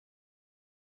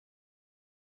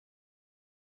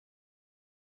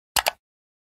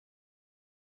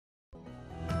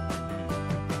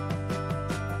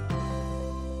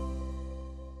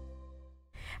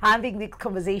Having the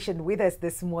conversation with us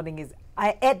this morning is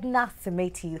Edna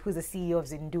Semeti, who's the CEO of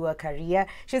Zindua Career.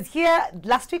 She's here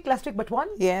last week, but one.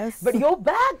 Yes. But you're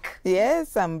back.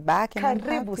 Yes, I'm back and Karibu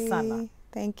I'm happy. sana.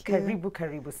 Thank you.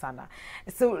 Karibu sana.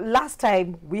 So last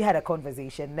time we had a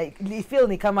conversation, like you feel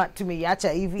ni kama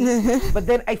tumeacha hivi, but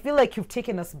then I feel like you've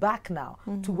taken us back now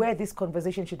to where this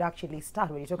conversation should actually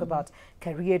start. When you talk about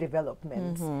career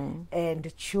development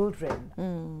and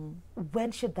children,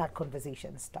 when should that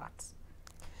conversation start?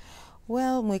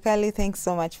 Well, Mwikali, thanks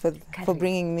so much for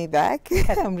bringing me back.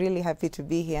 I'm really happy to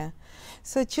be here.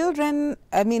 So children,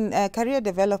 career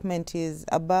development is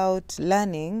about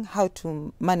learning how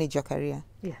to manage your career.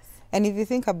 Yes. And if you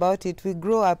think about it, we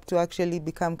grow up to actually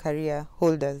become career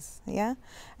holders, yeah?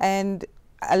 And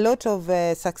a lot of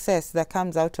success that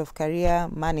comes out of career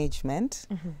management,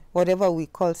 whatever we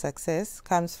call success,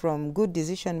 comes from good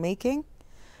decision making,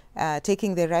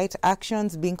 taking the right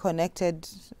actions, being connected,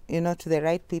 to the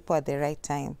right people at the right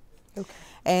time. Okay.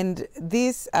 And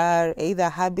these are either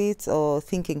habits or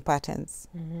thinking patterns.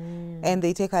 And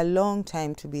they take a long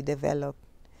time to be developed.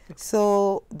 Okay.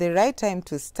 So the right time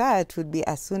to start would be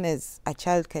as soon as a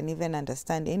child can even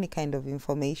understand any kind of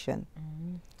information.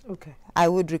 Okay. I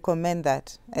would recommend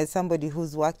that as somebody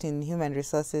who's worked in human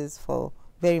resources for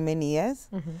very many years.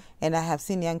 And I have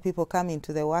seen young people come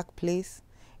into the workplace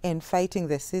and fighting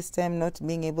the system, not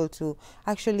being able to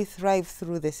actually thrive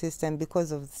through the system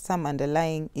because of some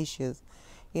underlying issues.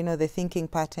 The thinking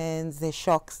patterns, the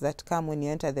shocks that come when you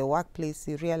enter the workplace.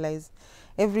 You realize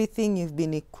everything you've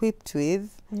been equipped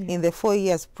with in the 4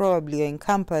 years probably in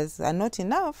campus are not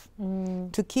enough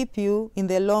to keep you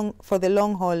for the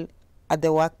long haul at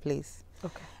the workplace.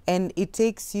 Okay. And it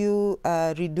takes you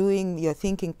redoing your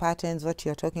thinking patterns, what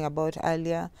you're talking about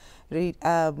earlier,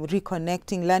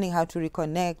 reconnecting, learning how to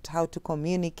reconnect, how to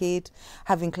communicate,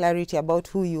 having clarity about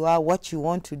who you are, what you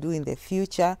want to do in the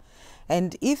future.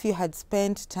 And if you had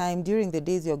spent time during the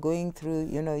days you're going through,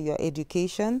 your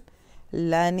education,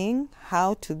 learning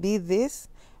how to be this,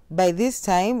 by this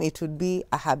time it would be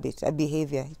a habit, a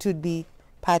behavior. It would be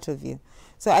part of you.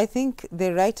 So I think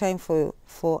the right time for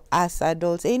us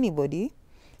adults, anybody,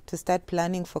 to start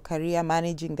planning for career,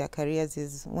 managing their careers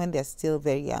is when they're still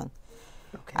very young.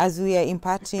 Okay. As we are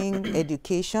imparting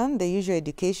education, the usual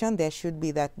education, there should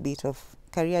be that bit of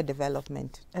career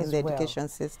development in the education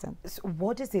system. So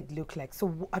what does it look like?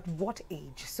 So at what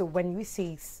age? So when we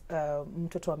say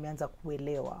mtoto ameanza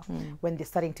kuelewa, when they're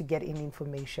starting to get in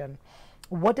information,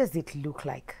 what does it look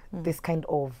like, this kind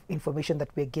of information that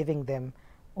we're giving them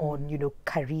on,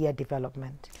 career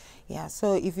development? Yeah,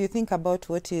 so if you think about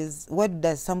what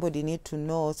does somebody need to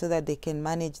know so that they can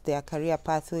manage their career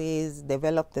pathways,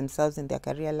 develop themselves in their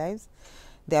career lives,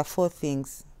 there are 4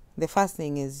 things. The first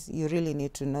thing is you really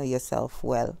need to know yourself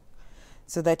well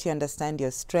so that you understand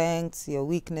your strengths, your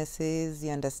weaknesses,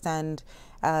 you understand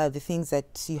the things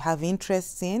that you have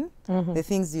interests in, the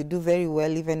things you do very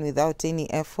well even without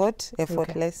any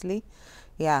effortlessly. Okay.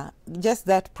 Yeah, just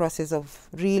that process of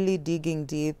really digging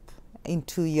deep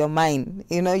into your mind.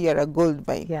 You're a gold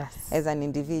mine as an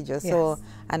individual. Yes. So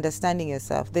understanding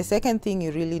yourself. The second thing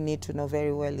you really need to know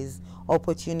very well is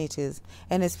opportunities.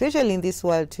 And especially in this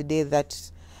world today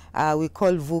that we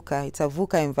call VUCA. It's a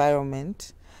VUCA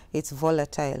environment. It's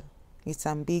volatile. It's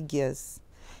ambiguous.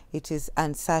 It is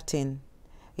uncertain.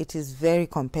 It is very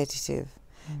competitive.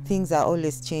 Things are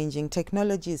always changing.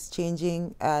 Technology is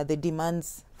changing. The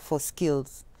demands for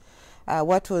skills.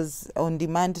 What was on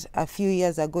demand a few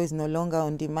years ago is no longer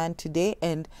on demand today,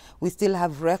 and we still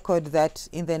have record that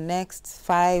in the next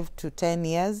 5 to 10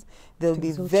 years there will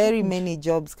be very many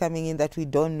jobs coming in that we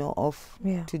don't know of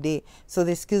today. So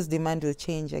the skills demand will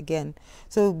change again.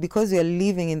 So because you're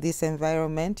living in this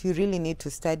environment, you really need to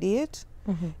study it.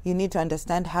 You need to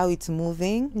understand how it's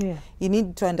moving. You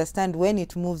need to understand when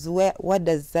it moves, what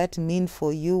does that mean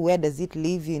for you? Where does it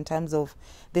leave you in terms of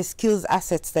the skills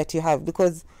assets that you have?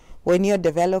 Because when you're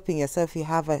developing yourself, you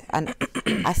have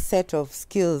a set of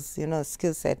skills,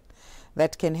 skill set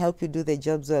that can help you do the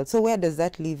jobs well. So where does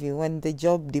that leave you when the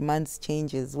job demands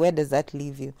changes? Where does that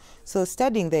leave you? So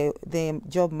studying the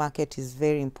job market is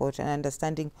very important.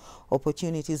 Understanding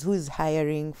opportunities, who is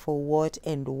hiring for what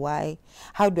and why.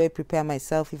 How do I prepare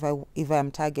myself if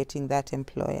I'm targeting that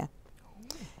employer?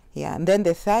 Yeah, and then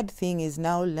the third thing is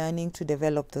now learning to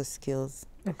develop those skills.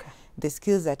 Okay. The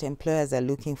skills that employers are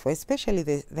looking for, especially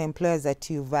the employers that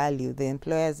you value, the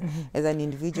employers as an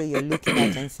individual you're looking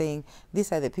at and saying,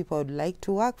 these are the people I would like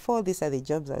to work for, these are the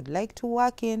jobs I would like to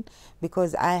work in,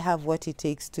 because I have what it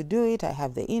takes to do it, I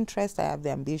have the interest, I have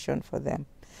the ambition for them.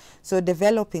 So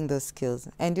developing those skills.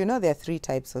 And you know, there are 3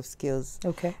 types of skills.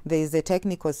 Okay. There is the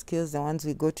technical skills, the ones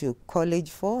we go to college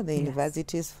for, the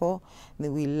universities for.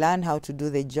 Then we learn how to do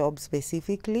the job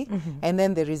specifically. And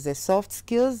then there is the soft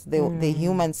skills, the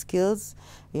human skills,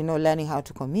 you know, learning how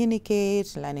to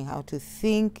communicate, learning how to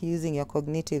think using your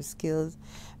cognitive skills,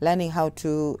 learning how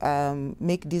to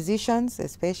make decisions,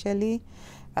 especially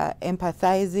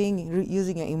empathizing,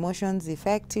 using your emotions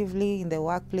effectively in the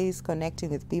workplace, connecting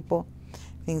with people,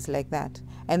 things like that.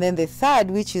 And then the third,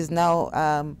 which is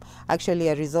now actually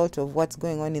a result of what's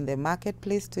going on in the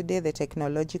marketplace today, the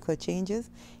technological changes,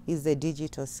 is the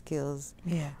digital skills.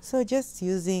 Yeah. So just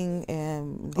using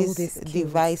these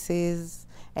devices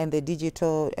and the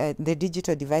digital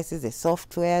devices, the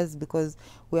softwares, because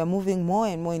we are moving more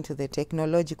and more into the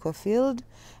technological field,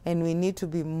 and we need to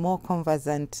be more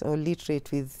conversant or literate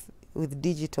with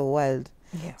digital world.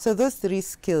 Yeah. So those 3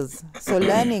 skills, so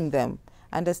learning them,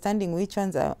 understanding which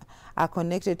ones are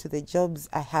connected to the jobs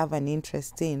I have an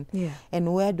interest in,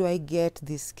 and where do I get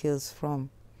these skills from.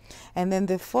 And then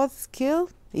the 4th skill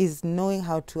is knowing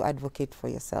how to advocate for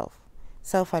yourself,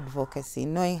 self-advocacy,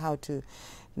 knowing how to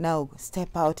now step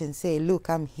out and say, look,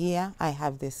 I'm here, I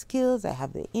have the skills, I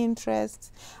have the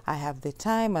interests, I have the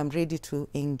time, I'm ready to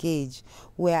engage.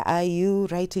 Where are you?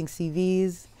 Writing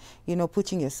CVs, you know,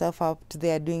 putting yourself out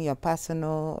there, doing your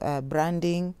personal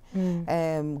branding,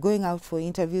 going out for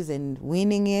interviews and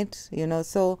winning it, you know.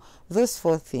 So those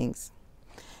 4 things.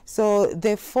 So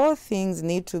the 4 things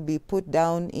need to be put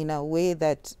down in a way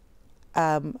that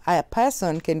a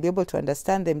person can be able to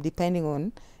understand them depending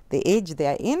on the age they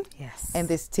are in and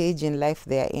the stage in life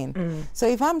they are in. So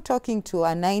if I'm talking to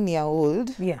a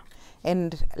 9-year-old,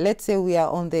 and let's say we are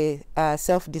on the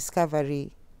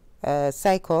self-discovery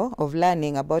cycle of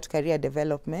learning about career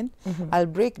development, I'll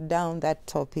break down that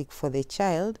topic for the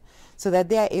child so that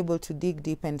they are able to dig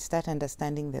deep and start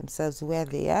understanding themselves where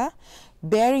they are,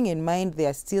 bearing in mind they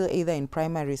are still either in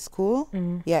primary school,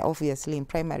 obviously in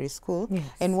primary school,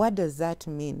 and what does that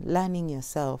mean? Learning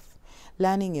yourself,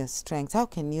 learning your strengths. How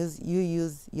can you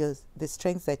use the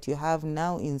strengths that you have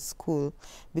now in school?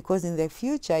 Because in the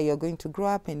future, you're going to grow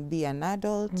up and be an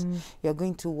adult. You're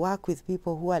going to work with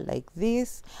people who are like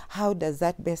this. How does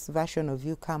that best version of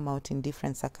you come out in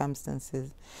different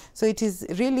circumstances? So it is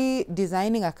really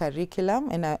designing a curriculum,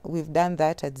 and we've done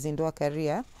that at Zindua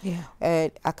Career,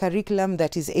 a curriculum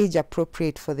that is age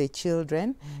appropriate for the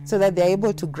children so that they're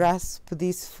able to grasp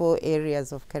these 4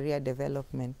 areas of career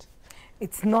development.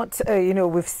 It's not, you know,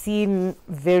 we've seen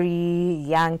very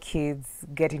young kids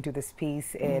get into the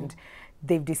space and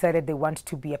they've decided they want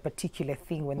to be a particular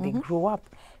thing when they grow up.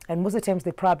 And most of the times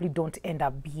they probably don't end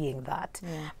up being that.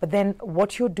 But then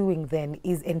what you're doing then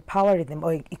is empowering them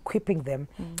or equipping them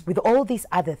with all these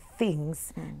other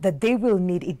things that they will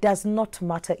need. It does not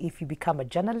matter if you become a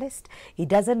journalist. It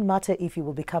doesn't matter if you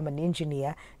will become an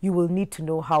engineer. You will need to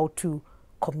know how to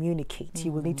communicate.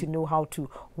 You will need to know how to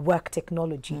work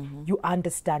technology. You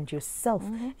understand yourself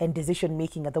and decision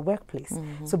making at the workplace.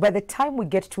 So by the time we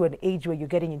get to an age where you're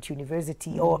getting into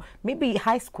university or maybe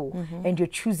high school and you're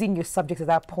choosing your subjects at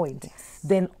that point,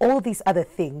 then all these other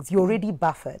things, you're already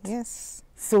buffered.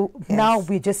 So now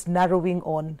we're just narrowing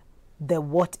on the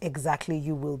what exactly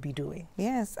you will be doing.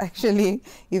 Actually,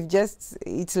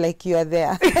 it's like you are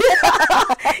there.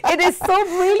 It is so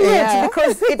brilliant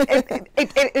because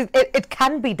it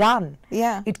can be done.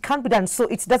 It can be done. So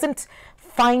it doesn't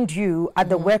find you at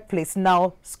the workplace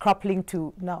now scrapping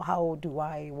to, now what do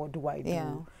I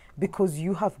do? Because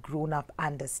you have grown up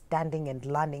understanding and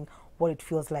learning what it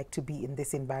feels like to be in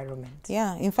this environment.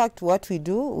 In fact, what we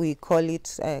do, we call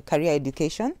it career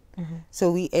education.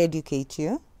 So we educate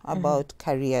you about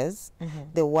careers,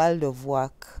 the world of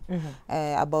work,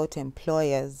 about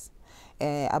employers,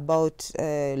 about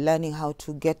learning how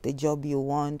to get the job you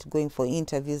want, going for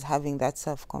interviews, having that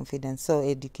self-confidence. So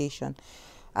education.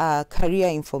 Career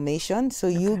information, so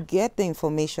you get the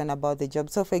information about the job.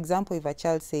 So for example, if a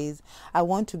child says, I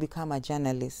want to become a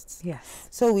journalist,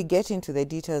 so we get into the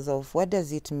details of what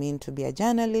does it mean to be a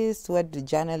journalist, what do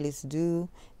journalists do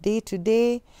day to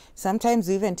day. Sometimes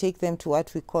we even take them to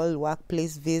what we call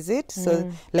workplace visit. So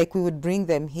like we would bring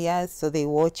them here, so they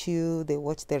watch you, they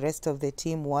watch the rest of the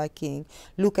team working,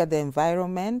 look at the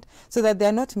environment, so that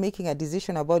they're not making a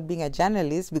decision about being a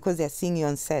journalist because they're seeing you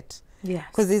on set. Yes.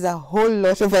 Because there's a whole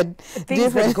lot of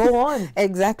things that go on.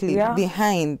 Exactly, Yeah.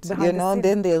 behind you know, the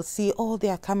then they'll see, oh, they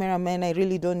are cameramen, I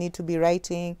really don't need to be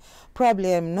writing.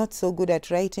 Probably I'm not so good at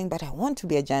writing, but I want to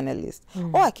be a journalist.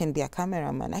 Or I can be a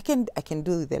cameraman. I can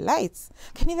do the lights.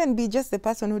 I can even be just the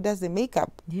person who does the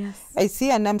makeup. Yes. I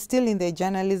see, and I'm still in the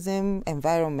journalism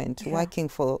environment, working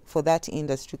for that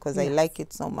industry because I like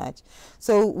it so much.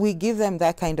 So we give them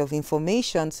that kind of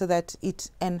information so that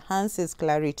it enhances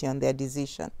clarity on their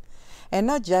decision. And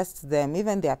not just them,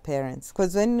 even their parents.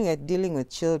 Because when we are dealing with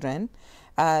children,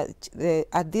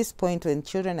 at this point when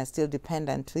children are still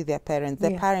dependent with their parents,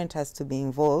 the parent has to be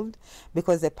involved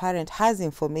because the parent has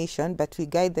information, but we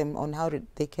guide them on how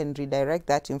they can redirect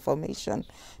that information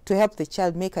to help the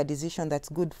child make a decision that's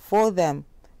good for them,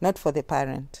 not for the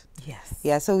parent. Yes.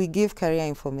 Yeah, so we give career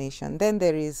information. Then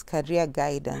there is career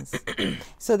guidance.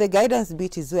 So the guidance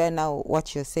bit is where now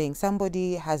what you're saying,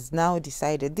 somebody has now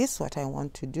decided this is what I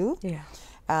want to do. Yeah.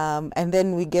 And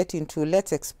then we get into,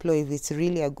 let's explore if it's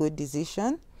really a good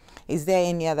decision. Is there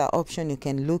any other option you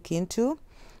can look into?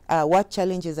 What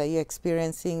challenges are you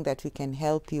experiencing that we can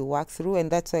help you work through?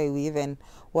 And that's why we even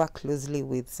work closely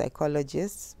with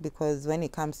psychologists, because when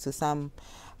it comes to some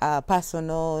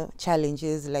personal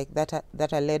challenges like that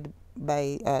are led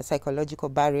by psychological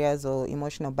barriers or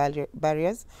emotional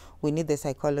barriers, we need the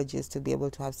psychologists to be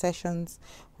able to have sessions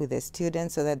with the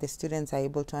students so that the students are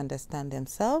able to understand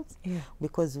themselves,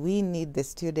 because we need the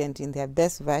student in their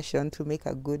best version to make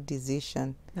a good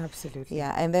decision. Absolutely.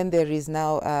 Yeah, and then there is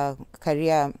now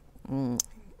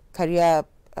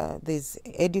there's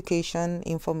education,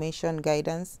 information,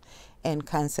 guidance, and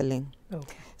counseling.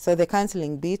 Okay. So the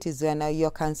counseling bit is where now you're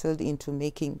counseled into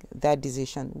making that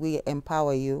decision. We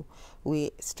empower you. We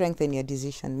strengthen your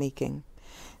decision making.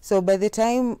 So by the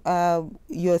time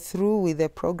you're through with the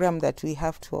program that we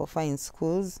have to offer in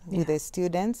schools with the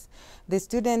student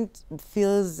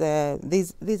feels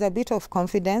there's a bit of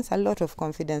confidence, a lot of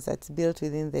confidence that's built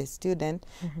within the student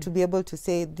to be able to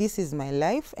say, this is my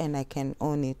life and I can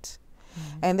own it.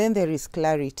 And then there is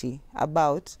clarity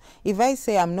about, if I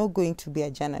say I'm not going to be a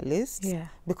journalist,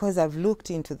 because I've looked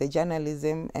into the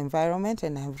journalism environment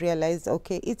and I've realized,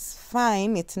 okay, it's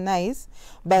fine, it's nice,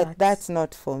 but that's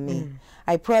not for me.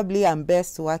 I probably am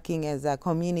best working as a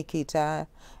communicator,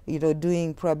 you know,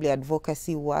 doing probably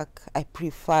advocacy work. I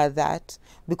prefer that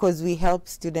because we help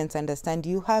students understand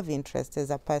you have interest as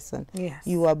a person. Yes.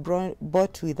 You are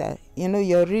brought with a, you know,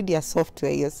 you're already a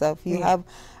software yourself. You have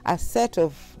a set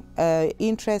of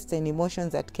interests and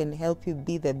emotions that can help you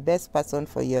be the best person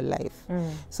for your life.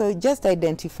 So just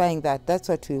identifying that, that's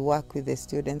what we work with the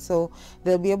students. So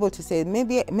they'll be able to say,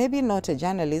 maybe not a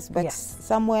journalist, but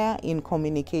somewhere in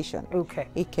communication. Okay.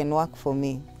 It can work for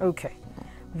me. Okay.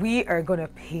 We are going to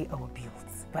pay our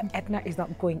bills, but Edna is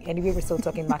not going anywhere. We're still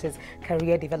talking matters,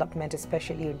 career development,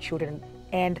 especially in children,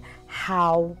 and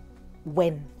how,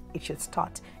 when it should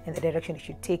start and the direction it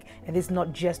should take. And it's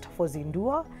not just for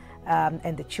Zindua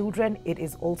and the children, it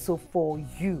is also for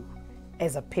you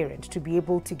as a parent to be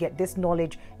able to get this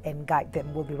knowledge and guide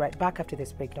them. We'll be right back after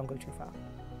this break. Don't go too far.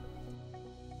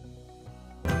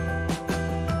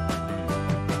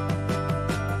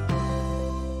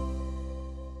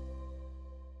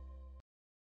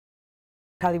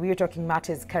 We are talking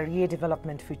matters, career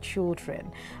development for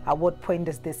children. At what point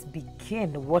does this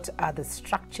begin? What are the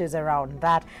structures around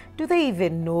that? Do they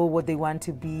even know what they want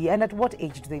to be? And at what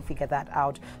age do they figure that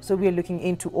out? So we're looking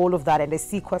into all of that, and I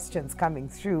see questions coming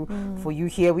through for you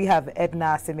here. We have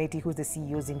Edna Semeti, who's the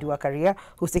CEO of Zindua Career,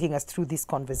 who's taking us through this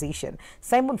conversation.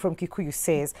 Simon from Kikuyu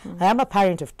says, I am a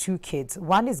parent of 2 kids.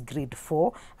 One is grade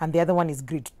 4 and the other one is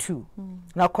grade 2.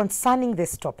 Now, concerning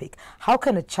this topic, how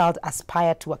can a child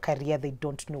aspire to a career they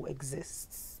don't know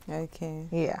exists? Okay.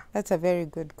 Yeah. That's a very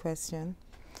good question.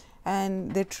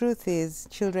 And the truth is,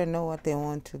 children know what they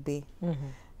want to be.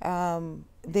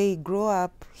 They grow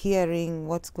up hearing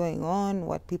what's going on,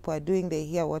 what people are doing. They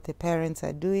hear what the parents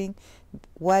are doing.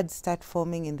 Words start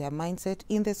forming in their mindset.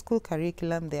 In the school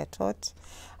curriculum, they are taught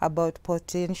about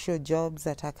potential jobs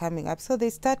that are coming up. So they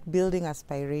start building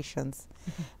aspirations.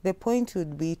 The point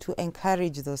would be to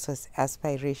encourage those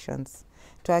aspirations,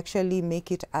 to actually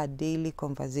make it a daily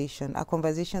conversation, a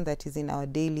conversation that is in our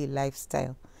daily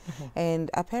lifestyle. And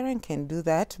a parent can do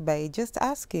that by just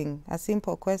asking a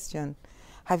simple question.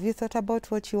 Have you thought about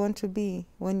what you want to be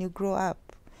when you grow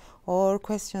up? Or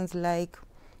questions like,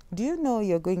 do you know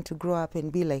you're going to grow up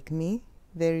and be like me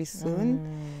very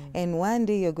soon? And one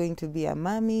day you're going to be a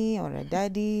mommy or a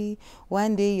daddy.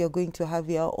 One day you're going to have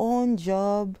your own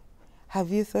job. Have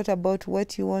you thought about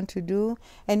what you want to do?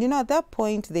 And, you know, at that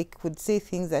point, they could say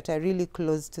things that are really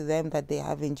close to them that they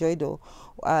have enjoyed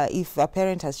if a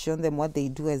parent has shown them what they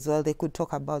do as well, they could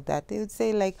talk about that. They would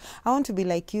say, like, I want to be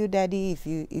like you, Daddy.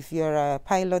 If you're a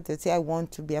pilot, they'd say, I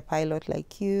want to be a pilot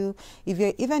like you.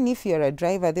 Even if you're a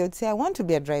driver, they would say, I want to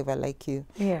be a driver like you.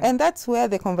 Yeah. And that's where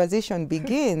the conversation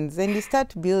begins, and you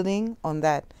start building on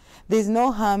that. There's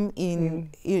no harm in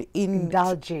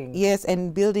indulging. Yes,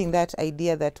 and building that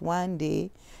idea that one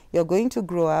day you're going to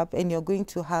grow up and you're going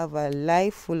to have a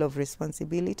life full of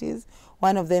responsibilities,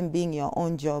 one of them being your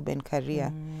own job and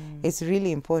career. It's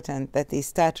really important that they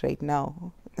start right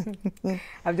now.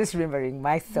 I'm just remembering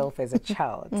myself as a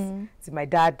child. So my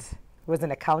dad was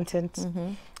an accountant,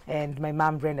 and my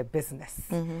mom ran a business.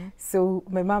 So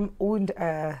my mom owned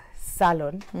a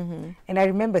salon, and I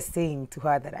remember saying to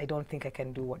her that I don't think I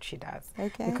can do what she does,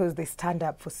 because they stand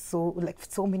up for so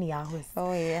many hours.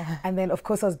 Oh yeah. And then of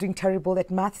course I was doing terrible at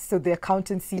maths, so the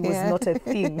accountancy was not a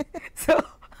thing. So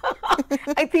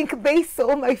I think they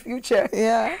saw my future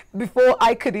before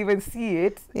I could even see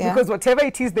it, because whatever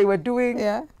it is they were doing,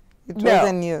 it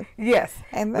wasn't you. Yes.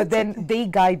 And but then they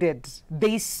guided,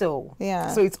 they saw. Yeah.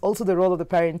 So it's also the role of the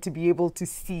parent to be able to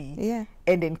see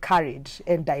and encourage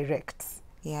and direct.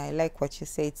 Yeah, I like what you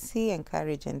said. See,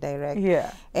 encourage, and direct.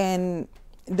 Yeah. And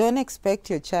don't expect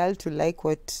your child to like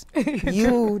what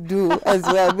you do as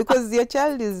well, because your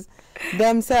child is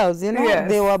themselves, you know. Yes.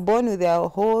 They were born with their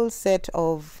whole set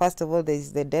of, first of all,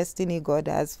 there's the destiny God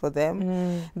has for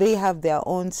them. They have their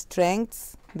own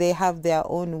strengths. They have their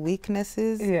own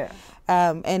weaknesses. Yeah.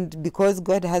 And because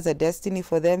God has a destiny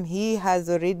for them, He has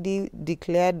already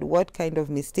declared what kind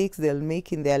of mistakes they'll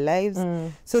make in their lives.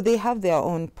 So they have their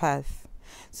own path.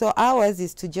 So ours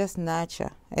is to just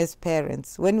nurture as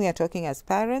parents. When we are talking as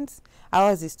parents,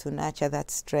 ours is to nurture that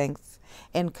strength,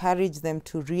 encourage them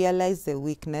to realize the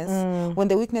weakness. When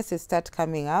the weaknesses start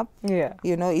coming up,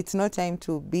 you know, it's not time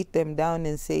to beat them down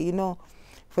and say, you know,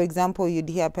 for example, you'd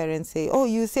hear parents say, oh,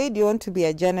 you said you want to be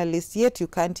a journalist, yet you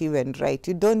can't even write.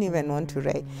 You don't even want to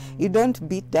write. You don't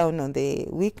beat down on the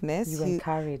weakness. You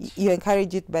encourage. You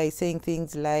encourage it by saying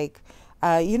things like,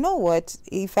 you know what,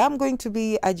 if I'm going to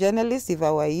be a journalist, if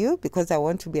I were you, because I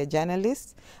want to be a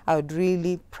journalist, I would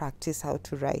really practice how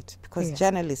to write, because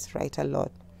journalists write a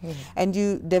lot. And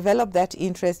you develop that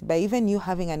interest by even you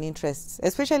having an interest,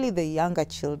 especially the younger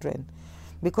children.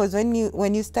 Because when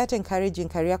you start encouraging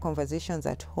career conversations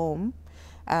at home,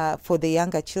 for the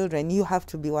younger children, you have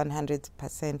to be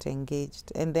 100%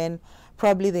 engaged. And then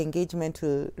probably the engagement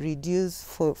will reduce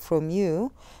from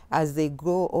you as they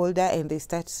grow older and they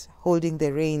start holding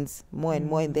the reins more and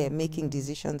more, and they're making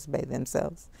decisions by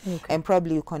themselves. And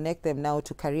probably you connect them now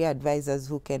to career advisors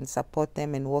who can support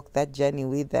them and walk that journey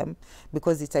with them,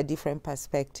 because it's a different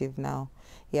perspective now.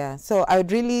 Yeah, so I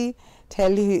would really tell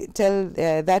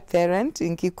that parent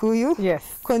in Kikuyu,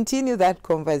 continue that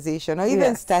conversation, or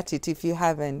even start it if you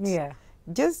haven't.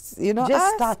 Just, you know,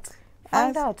 just start.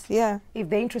 Find out if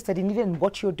they're interested in even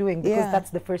what you're doing, because that's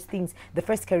the first things, the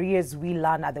first careers we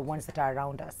learn are the ones that are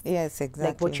around us. Yes, exactly.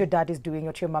 Like what your dad is doing,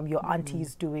 what your mom, your auntie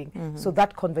is doing. So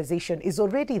that conversation is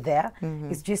already there.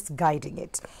 It's just guiding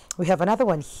it. We have another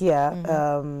one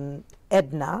here,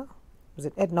 Edna. Is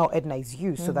it Edna? No, Edna is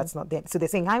you, so that's not them. So they're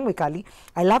saying, hi, Mwikali.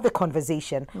 I love the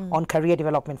conversation on career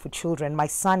development for children. My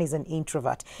son is an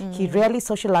introvert. He rarely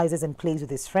socializes and plays with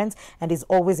his friends and is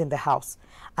always in the house.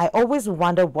 I always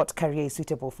wonder what career is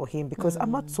suitable for him, because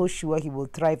I'm not so sure he will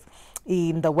thrive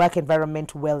in the work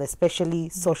environment well, especially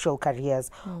social careers.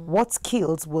 What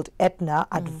skills would Edna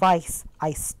advise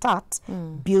I start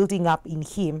building up in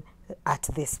him at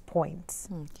this point?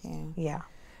 Okay. Yeah.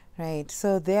 Right.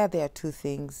 So there are two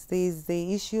things. There's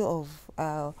the issue of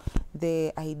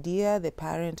the idea the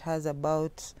parent has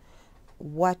about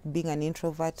what being an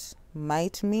introvert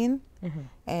might mean,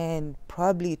 and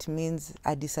probably it means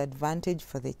a disadvantage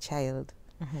for the child.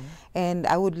 And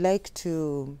I would like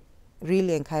to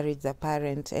really encourage the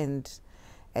parent and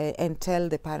tell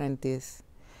the parent this.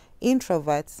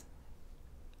 Introverts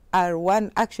are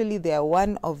they are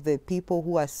one of the people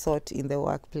who are sought in the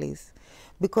workplace,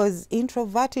 because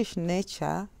introvertish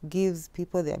nature gives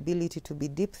people the ability to be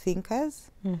deep thinkers,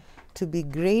 to be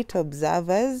great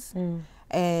observers,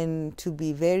 and to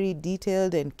be very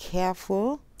detailed and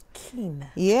careful. Keen.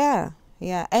 Yeah.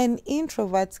 And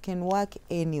introverts can work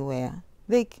anywhere.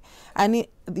 We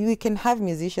can have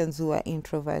musicians who are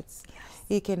introverts.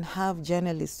 You can have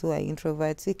journalists who are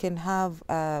introverts. You can have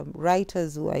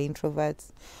writers who are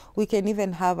introverts. We can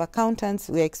even have accountants.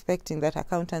 We're expecting that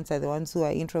accountants are the ones who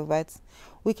are introverts.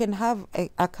 We can have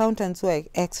accountants who are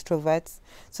extroverts.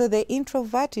 So the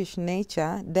introvertish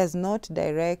nature does not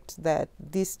direct that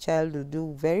this child will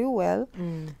do very well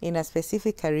in a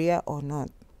specific career or not.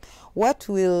 What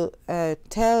will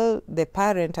tell the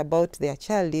parent about their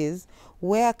child is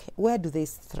where do they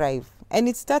thrive? And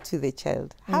it starts with the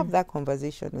child. Have that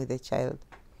conversation with the child.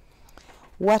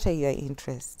 What are your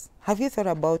interests? Have you thought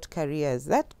about careers?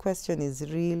 That question is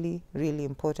really, really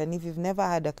important. If you've never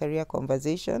had a career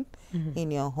conversation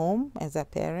in your home as a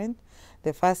parent,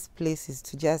 the first place is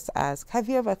to just ask, have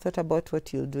you ever thought about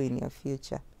what you'll do in your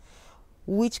future?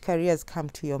 Which careers come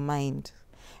to your mind?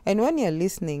 And when you're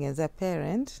listening as a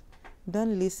parent,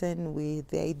 don't listen with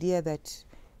the idea that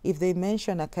if they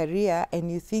mention a career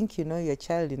and you think you know your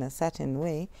child in a certain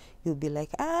way, you'll be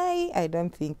like, I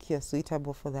don't think you're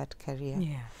suitable for that career.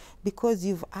 Yeah. Because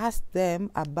you've asked them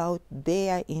about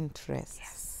their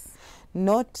interests,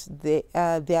 not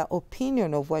their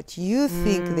opinion of what you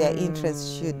think their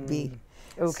interests should be.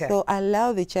 Okay. So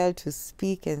allow the child to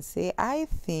speak and say, I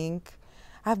think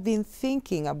I've been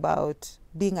thinking about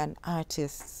being an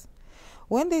artist.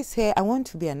 When they say, I want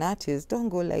to be an artist, don't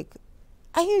go like,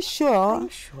 are you sure? Are you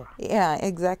sure? Yeah,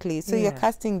 exactly. So you're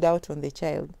casting doubt on the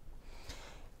child.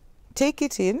 Take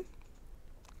it in,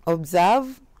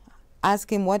 observe, ask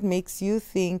him what makes you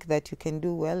think that you can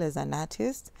do well as an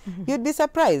artist. You'd be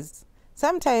surprised.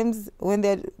 Sometimes when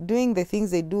they're doing the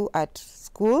things they do at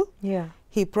school,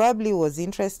 he probably was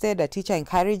interested, a teacher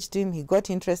encouraged him, he got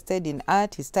interested in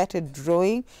art, he started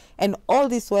drawing, and all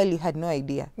this while you had no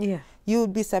idea. You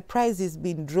would be surprised he's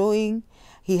been drawing.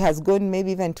 He has gone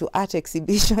maybe even to art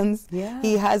exhibitions.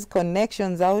 He has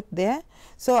connections out there.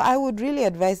 So I would really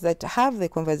advise that have the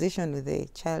conversation with the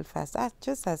child first.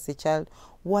 Just ask the child,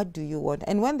 what do you want?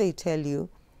 And when they tell you,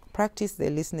 practice the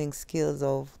listening skills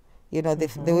of, you know,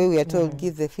 the way we are told,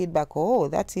 give the feedback. Oh,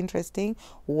 that's interesting.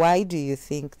 Why do you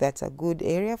think that's a good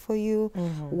area for you?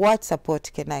 What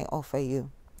support can I offer you?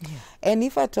 And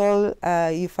if at all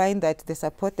you find that the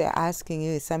support they're asking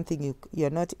you is something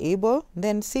you're not able,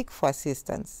 then seek for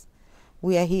assistance.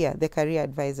 We are here, the career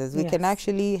advisors. We can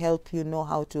actually help you know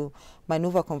how to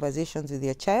maneuver conversations with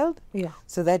your child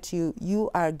so that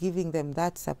you are giving them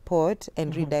that support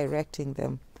and redirecting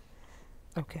them.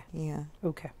 Okay. Yeah.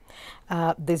 Okay.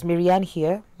 There's Marianne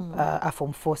here, a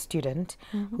Form 4 student,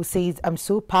 who says, I'm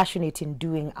so passionate in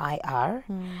doing IR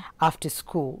after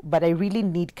school, but I really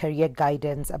need career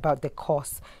guidance about the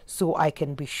course so I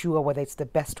can be sure whether it's the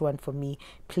best one for me.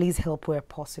 Please help where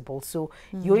possible. So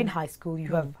you're in high school, you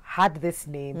have had this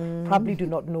name, probably do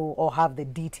not know or have the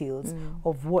details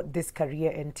of what this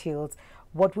career entails.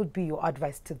 What would be your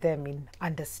advice to them in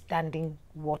understanding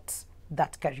what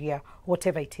that career,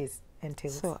 whatever it is,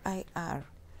 entails? So IR.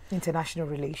 International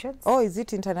relations. Oh, is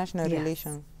it international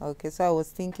relations? Okay, so I was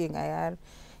thinking IR,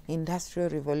 Industrial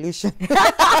Revolution.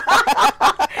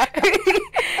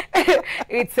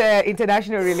 It's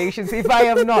international relations, if I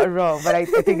am not wrong, but I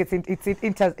think it's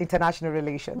international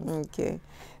relations. Okay.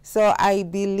 So I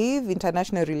believe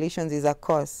international relations is a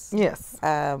course. Yes.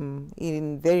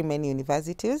 In very many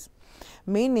universities,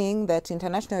 meaning that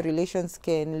international relations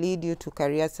can lead you to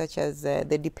careers such as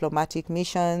the diplomatic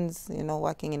missions, you know,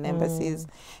 working in embassies,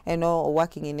 you know,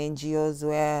 working in NGOs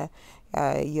where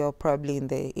you're probably in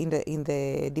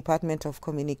the Department of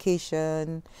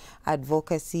Communication,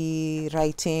 Advocacy,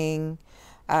 Writing.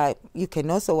 You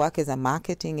can also work as a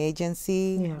marketing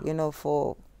agency, you know,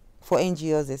 for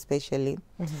NGOs especially,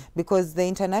 because the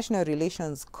international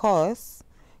relations course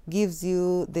gives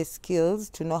you the skills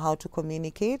to know how to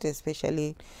communicate,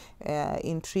 especially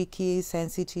in tricky,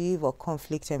 sensitive, or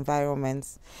conflict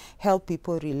environments. Help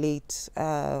people relate,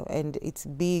 and it's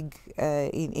big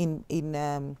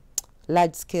in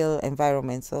large-scale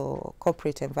environments or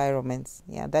corporate environments.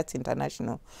 Yeah, that's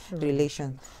international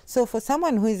relations. So for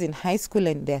someone who is in high school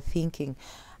and they're thinking,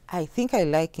 I think I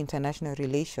like international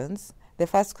relations, the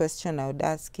first question I would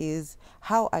ask is,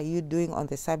 how are you doing on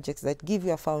the subjects that give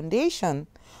you a foundation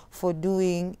for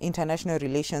doing international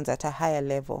relations at a higher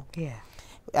level?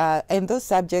 Yeah. And those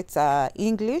subjects are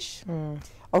English,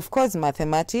 of course,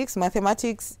 mathematics.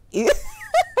 Mathematics, you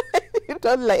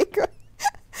don't like.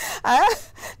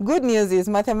 Good news is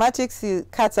mathematics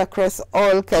cuts across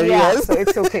all careers. Yeah, so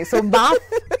it's okay. So math,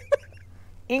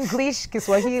 English,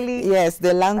 Kiswahili. Yes,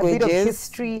 the languages. A bit of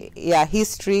history. Yeah,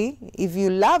 history. If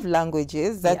you love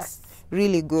languages, that's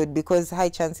really good, because high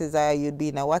chances are you'd be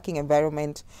in a working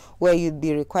environment where you'd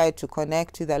be required to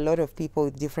connect with a lot of people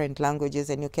with different languages,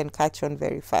 and you can catch on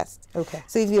very fast. Okay.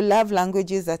 So if you love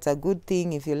languages, that's a good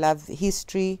thing. If you love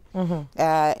history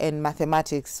and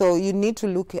mathematics, so you need to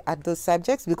look at those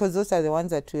subjects, because those are the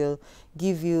ones that will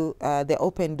give you the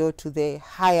open door to the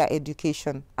higher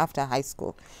education after high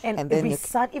school. And then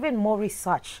even more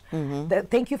research.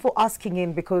 Thank you for asking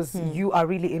in, because you are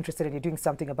really interested and you're doing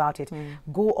something about it.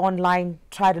 Go online, online,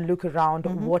 try to look around.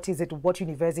 What is it? What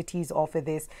universities offer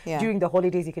this? Yeah. During the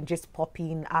holidays, you can just pop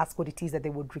in, ask what it is that they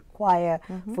would require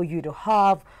for you to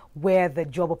have, where the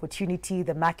job opportunity,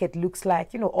 the market looks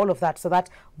like, you know, all of that, so that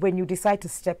when you decide to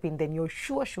step in, then you're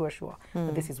sure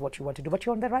that this is what you want to do. But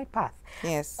you're on the right path.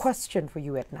 Yes. Question for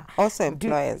you, Edna. Also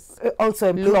employers. Also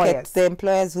employers. Look at the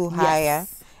employers who hire,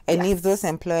 and Yes. if those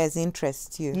employers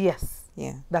interest you. Yes.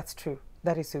 Yeah. That's true.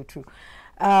 That is so true.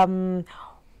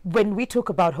 When we talk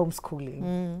about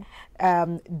homeschooling,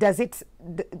 are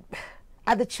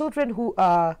the children who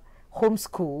are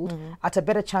homeschooled at a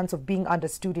better chance of being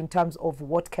understood in terms of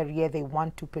what career they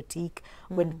want to partake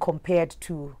when compared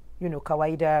to, you know,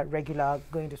 kawaida, regular,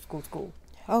 going to school?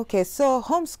 Okay, so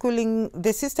homeschooling,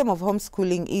 the system of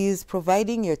homeschooling is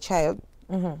providing your child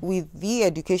with the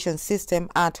education system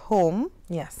at home.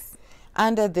 Yes.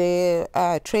 Under the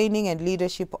training and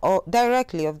leadership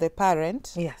directly of the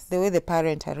parent, Yes. the way the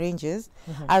parent arranges,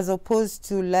 as opposed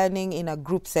to learning in a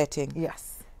group setting.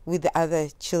 Yes. With the other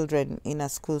children in a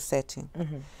school setting.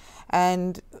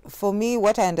 And for me,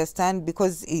 what I understand,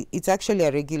 because it's actually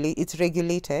it's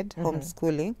regulated,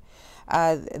 homeschooling,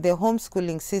 the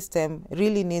homeschooling system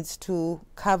really needs to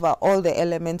cover all the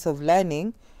elements of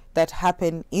learning that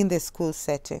happen in the school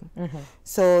setting.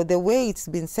 So the way it's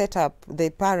been set up, the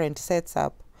parent sets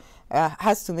up,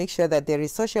 has to make sure that there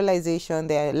is socialization,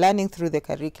 they're learning through the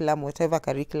curriculum, whatever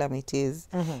curriculum it is,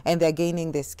 and they're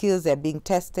gaining the skills, they're being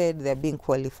tested, they're being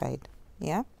qualified.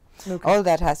 Yeah? Okay. All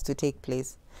that has to take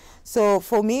place. So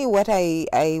for me, what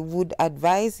I would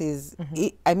advise is,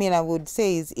 I would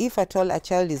say is, if at all a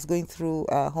child is going through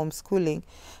homeschooling,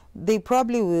 they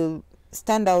probably will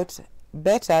stand out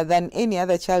better than any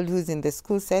other child who's in the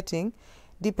school setting,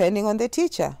 depending on the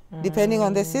teacher, depending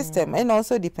on the system, and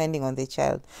also depending on the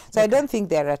child. So I don't think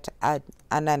they're at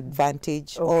an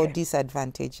advantage or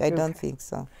disadvantage. I don't think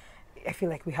so. I feel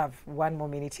like we have 1 more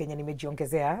minute here.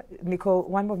 Nico,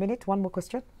 1 more minute, 1 more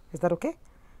question. Is that okay?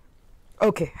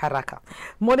 Okay, haraka.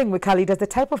 Morning, Mikali. Does the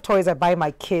type of toys I buy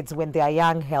my kids when they are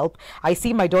young help? I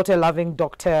see my daughter loving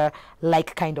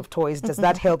doctor-like kind of toys. Does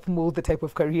that help mold the type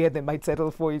of career they might settle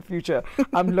for in future?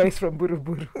 I'm Lois from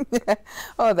Buruburu.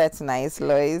 Oh, that's nice,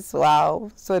 Lois.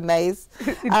 Wow, so nice.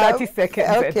 In 30 seconds.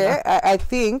 Okay, I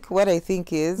think what I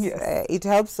think is it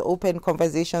helps open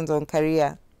conversations on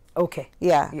career. Okay.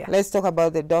 Yeah. Let's talk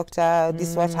about the doctor. This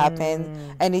is what happened,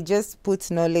 and it just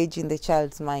puts knowledge in the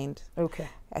child's mind. Okay.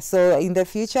 So in the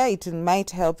future, it might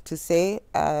help to say,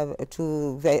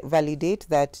 to validate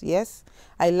that, yes,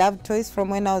 I loved toys from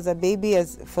when I was a baby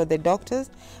as for the doctors,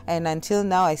 and until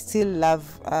now I still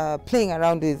love playing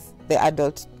around with the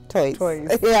adult toys.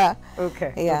 Yeah.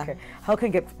 Okay. Yeah.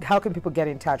 Okay. How can people get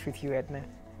in touch with you, Edna?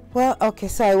 Well, okay,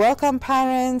 so I welcome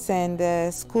parents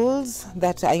and schools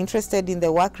that are interested in the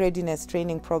work readiness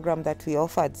training program that we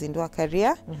offer at Zindua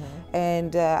Career.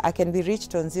 And I can be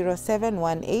reached on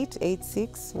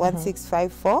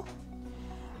 0718861654.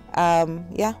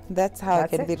 Yeah, that's how I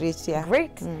can be reached. Yeah.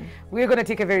 Great. We're going to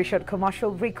take a very short commercial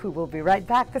break. We will be right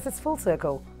back. This is Full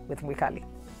Circle with Mwikali.